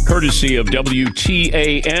 Courtesy of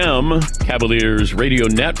WTAM, Cavaliers Radio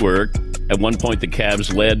Network. At one point, the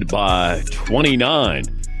Cavs led by 29.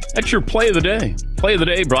 That's your play of the day. Play of the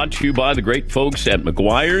day brought to you by the great folks at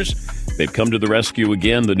Meguiar's. They've come to the rescue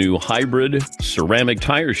again, the new hybrid ceramic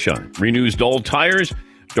tire shine. Renews dull tires,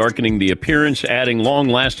 darkening the appearance, adding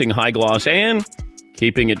long-lasting high gloss, and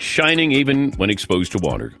keeping it shining even when exposed to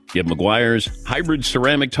water. Give Meguiar's hybrid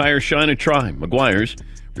ceramic tire shine a try. Meguiar's,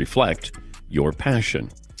 reflect your passion.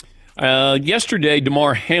 Yesterday,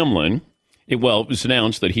 Damar Hamlin, it was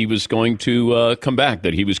announced that he was going to come back,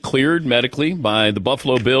 that he was cleared medically by the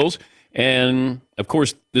Buffalo Bills. And, of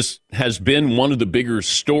course, this has been one of the bigger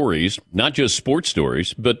stories, not just sports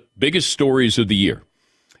stories, but biggest stories of the year.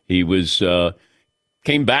 He was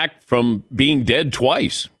came back from being dead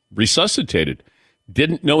twice, resuscitated.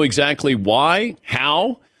 Didn't know exactly why,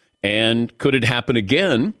 how, and could it happen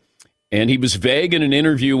again. And he was vague in an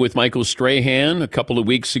interview with Michael Strahan a couple of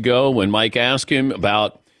weeks ago when Mike asked him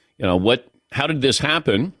about, how did this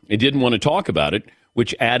happen? He didn't want to talk about it,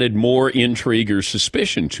 which added more intrigue or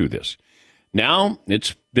suspicion to this. Now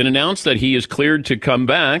it's been announced that he is cleared to come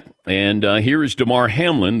back. And here is Damar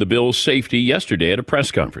Hamlin, the Bills' safety, yesterday at a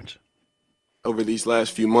press conference. Over these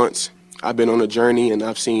last few months, I've been on a journey and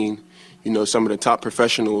I've seen, some of the top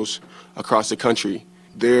professionals across the country.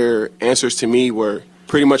 Their answers to me were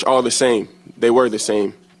pretty much all the same. They were the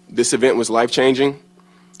same. This event was life-changing,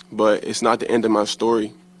 but it's not the end of my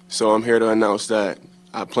story. So I'm here to announce that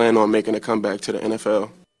I plan on making a comeback to the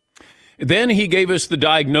NFL. Then he gave us the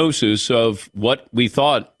diagnosis of what we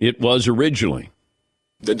thought it was originally.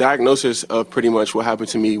 The diagnosis of pretty much what happened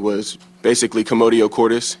to me was basically commotio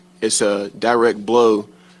cordis. It's a direct blow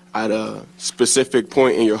at a specific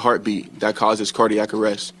point in your heartbeat that causes cardiac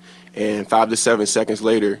arrest. And 5 to 7 seconds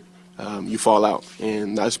later, you fall out.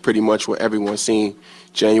 And that's pretty much what everyone's seen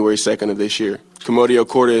January 2nd of this year. Commotio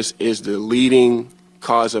cordis is the leading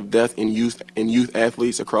cause of death in youth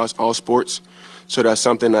athletes across all sports. So that's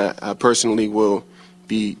something that I personally will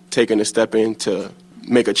be taking a step in to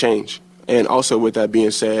make a change. And also with that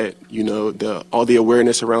being said, all the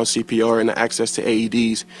awareness around CPR and the access to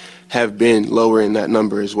AEDs have been lowering that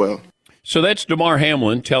number as well. So that's Damar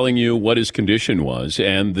Hamlin telling you what his condition was.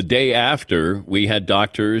 And the day after, we had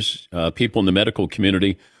doctors, people in the medical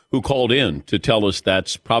community who called in to tell us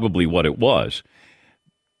that's probably what it was.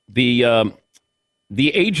 The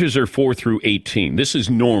ages are 4 through 18. This is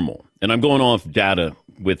normal. And I'm going off data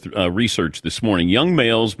with research this morning. Young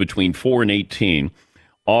males between 4 and 18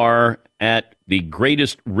 are at the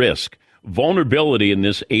greatest risk. Vulnerability in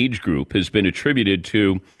this age group has been attributed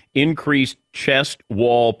to increased chest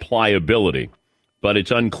wall pliability, but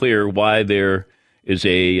it's unclear why there is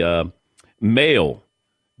a male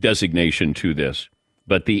designation to this.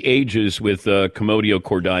 But the ages with commotio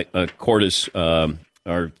cordis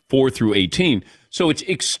are 4 through 18, so it's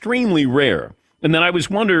extremely rare. And then I was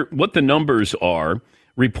wondering what the numbers are.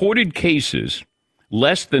 Reported cases,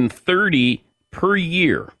 less than 30 per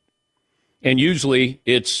year. And usually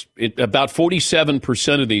about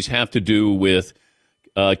 47% of these have to do with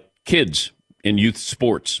kids in youth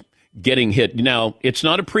sports getting hit. Now, it's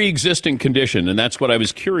not a pre-existing condition, and that's what I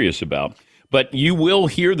was curious about. But you will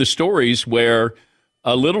hear the stories where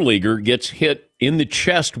a little leaguer gets hit in the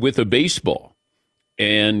chest with a baseball.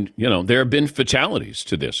 And, there have been fatalities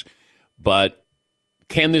to this. But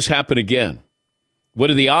can this happen again? What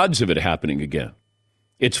are the odds of it happening again?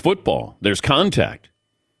 It's football. There's contact.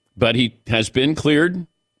 But he has been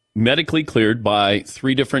medically cleared by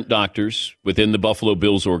 3 different doctors within the Buffalo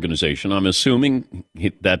Bills organization. I'm assuming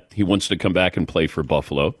that he wants to come back and play for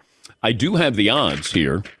Buffalo. I do have the odds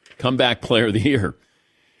here. Comeback player of the year.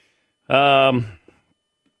 2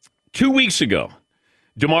 weeks ago,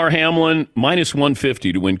 Damar Hamlin, minus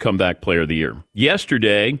 150 to win comeback player of the year.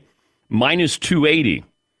 Yesterday, minus 280.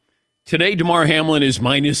 Today, Damar Hamlin is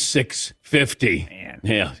minus 650. Man.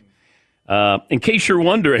 Yeah. In case you're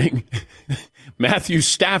wondering, Matthew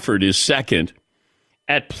Stafford is second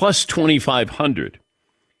at plus 2,500.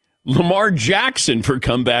 Lamar Jackson for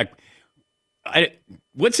comeback.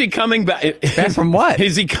 What's he coming back? Back from what?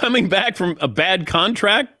 Is he coming back from a bad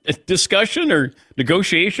contract discussion or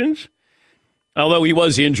negotiations? Although he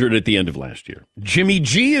was injured at the end of last year. Jimmy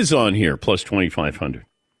G is on here, plus 2,500.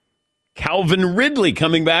 Calvin Ridley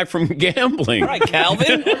coming back from gambling. All right,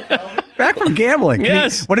 Calvin. Back from gambling.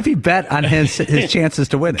 Yes. What if he bet on his chances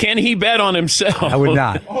to win it? Can he bet on himself? I would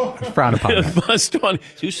not. Frown upon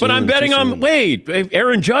that. But I'm betting on, wait,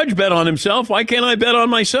 Aaron Judge bet on himself. Why can't I bet on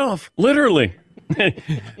myself? Literally.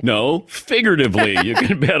 No, figuratively, you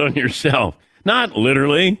can bet on yourself. Not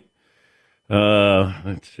literally.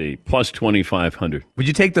 Let's see, plus 2,500. Would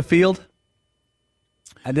you take the field?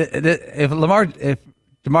 If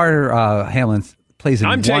Damar Hamlin plays in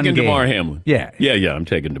I'm one taking game. Damar Hamlin. Yeah, I'm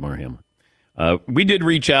taking Damar Hamlin. We did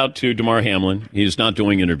reach out to Damar Hamlin. He's not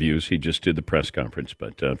doing interviews. He just did the press conference.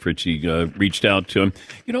 But Fritzy reached out to him.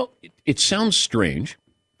 It sounds strange.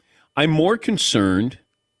 I'm more concerned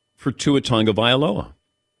for Tua Tagovailoa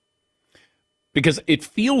because it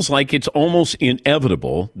feels like it's almost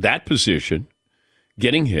inevitable, that position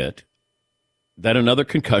getting hit, that another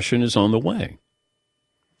concussion is on the way.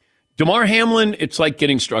 Damar Hamlin, it's like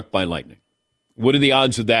getting struck by lightning. What are the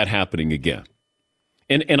odds of that happening again?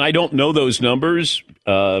 And I don't know those numbers,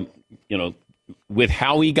 with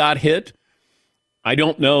how he got hit. I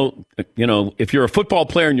don't know, if you're a football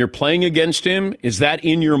player and you're playing against him, is that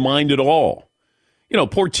in your mind at all?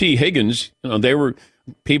 Poor T. Higgins, there were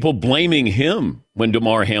people blaming him when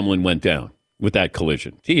Damar Hamlin went down with that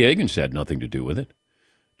collision. T. Higgins had nothing to do with it.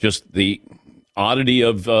 just the oddity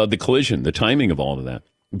of the collision, the timing of all of that.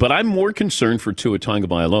 But I'm more concerned for Tua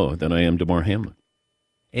Tagovailoa than I am Damar Hamlin.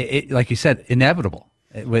 It like you said, inevitable.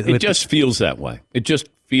 It just feels that way. It just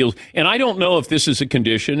feels, and I don't know if this is a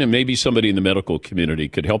condition, and maybe somebody in the medical community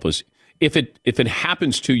could help us. If it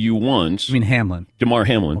happens to you once, I mean Hamlin, Damar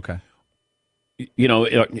Hamlin. Okay.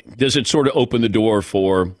 Does it sort of open the door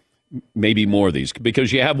for maybe more of these?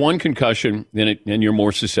 Because you have one concussion, and you're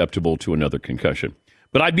more susceptible to another concussion.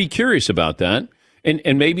 But I'd be curious about that,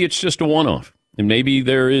 and maybe it's just a one-off, and maybe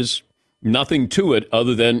there is nothing to it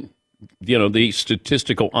other than the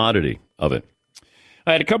statistical oddity of it.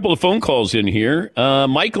 I had a couple of phone calls in here.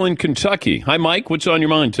 Michael in Kentucky. Hi, Mike. What's on your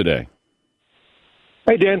mind today?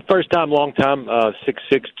 Hey, Dan. First time, long time, 6'6",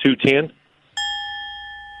 210.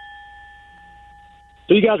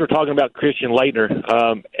 So you guys were talking about Christian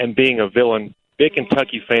Laettner and being a villain. Big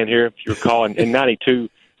Kentucky fan here, if you recall. In 92,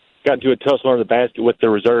 got into a tussle under the basket with the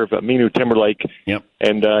reserve, Minu Timberlake,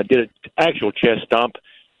 and did an actual chest stomp.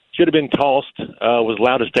 Should have been tossed, was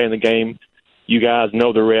allowed to stay in the game. You guys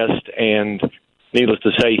know the rest, and needless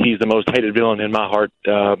to say, he's the most hated villain in my heart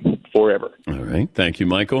forever. All right. Thank you,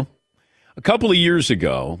 Michael. A couple of years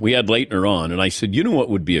ago, we had Laettner on, and I said, you know what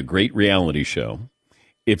would be a great reality show?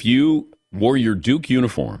 If you wore your Duke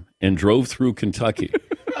uniform and drove through Kentucky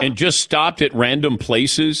and just stopped at random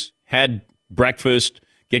places, had breakfast,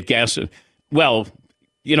 get gas. Well,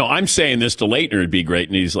 I'm saying this to Laettner, it'd be great.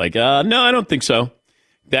 And he's like, no, I don't think so.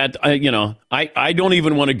 That, I don't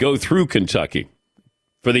even want to go through Kentucky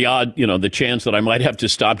for the odd, the chance that I might have to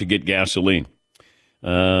stop to get gasoline.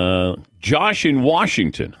 Josh in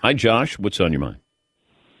Washington. Hi, Josh. What's on your mind?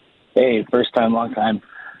 Hey, first time, long time.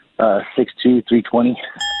 6'2", 320.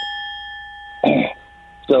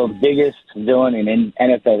 So, biggest villain in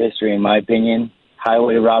NFL history, in my opinion,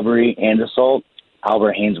 highway robbery and assault,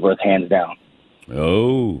 Albert Hainsworth, hands down.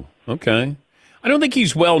 Oh, okay. I don't think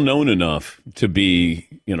he's well known enough to be,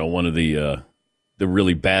 one of the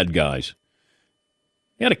really bad guys.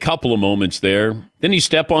 He had a couple of moments there. Didn't he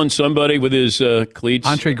step on somebody with his cleats?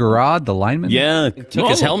 Andre Garrod, the lineman? Yeah. He took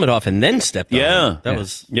his helmet off and then stepped on him. That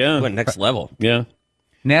was went next level. Yeah.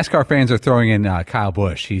 NASCAR fans are throwing in Kyle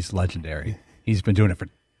Busch. He's legendary. He's been doing it for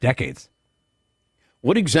decades.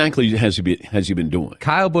 What exactly has he been doing?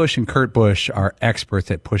 Kyle Busch and Kurt Busch are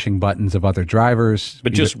experts at pushing buttons of other drivers.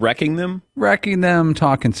 But just wrecking them? Wrecking them,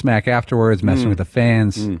 talking smack afterwards, messing with the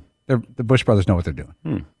fans. The Busch brothers know what they're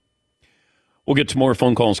doing. We'll get to more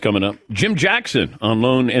phone calls coming up. Jim Jackson on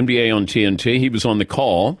Lone NBA on TNT. He was on the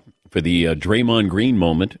call for the Draymond Green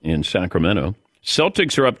moment in Sacramento.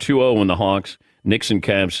 Celtics are up 2-0 on the Hawks. Knicks and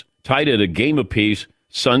Cavs tied at a game apiece.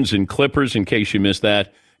 Suns and Clippers, in case you missed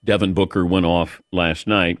that. Devin Booker went off last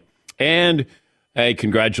night. And, hey,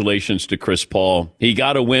 congratulations to Chris Paul. He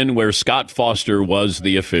got a win where Scott Foster was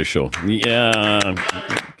the official. Yeah,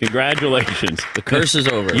 congratulations. The curse is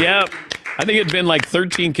over. Yep. I think it'd been like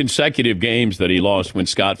 13 consecutive games that he lost when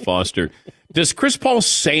Scott Foster. Does Chris Paul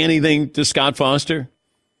say anything to Scott Foster?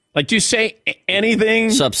 Like, do you say anything?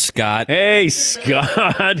 What's up, Scott? Hey,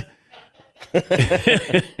 Scott.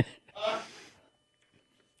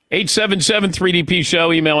 877-3DP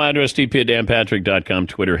Show. Email address dp@danpatrick.com.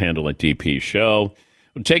 Twitter handle @DP Show.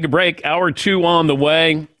 We'll take a break. Hour 2 on the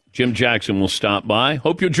way. Jim Jackson will stop by.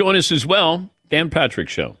 Hope you'll join us as well. Dan Patrick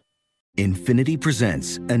Show. Infiniti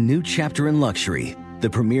presents a new chapter in luxury. The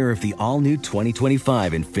premiere of the all-new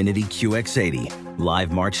 2025 Infiniti QX80.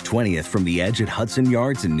 Live March 20th from the Edge at Hudson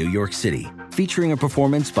Yards in New York City. Featuring a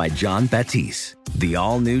performance by John Batiste. The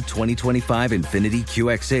all-new 2025 Infiniti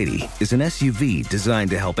QX80 is an SUV designed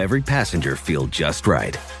to help every passenger feel just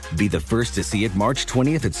right. Be the first to see it March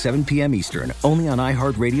 20th at 7 p.m. Eastern, only on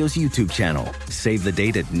iHeartRadio's YouTube channel. Save the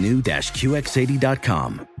date at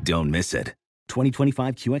new-QX80.com. Don't miss it.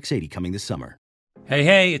 2025 QX80 coming this summer.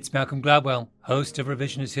 Hey, it's Malcolm Gladwell, host of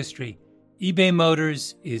Revisionist History. eBay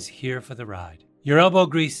Motors is here for the ride. Your elbow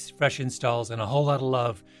grease, fresh installs, and a whole lot of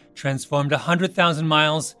love transformed 100,000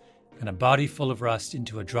 miles and a body full of rust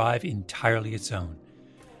into a drive entirely its own.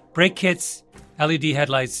 Brake kits, LED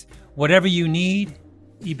headlights, whatever you need,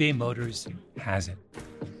 eBay Motors has it.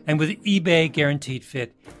 And with eBay Guaranteed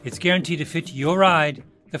Fit, it's guaranteed to fit your ride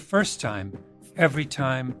the first time, every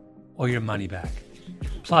time, or your money back.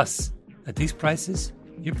 Plus, at these prices,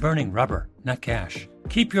 you're burning rubber, not cash.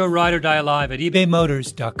 Keep your ride or die alive at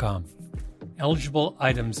ebaymotors.com. Eligible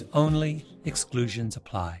items only. Exclusions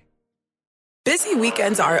apply. Busy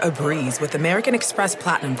weekends are a breeze with American Express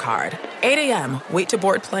Platinum Card. 8 a.m., wait to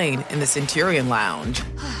board plane in the Centurion Lounge.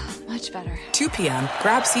 Much better. 2 p.m.,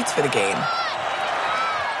 grab seats for the game.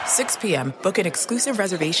 6 p.m., book an exclusive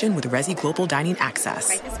reservation with Resi Global Dining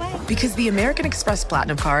Access. Because the American Express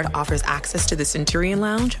Platinum Card offers access to the Centurion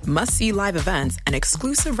Lounge, must-see live events, and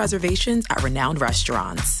exclusive reservations at renowned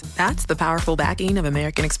restaurants. That's the powerful backing of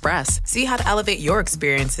American Express. See how to elevate your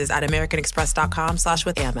experiences at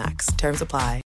americanexpress.com/withAmex. Terms apply.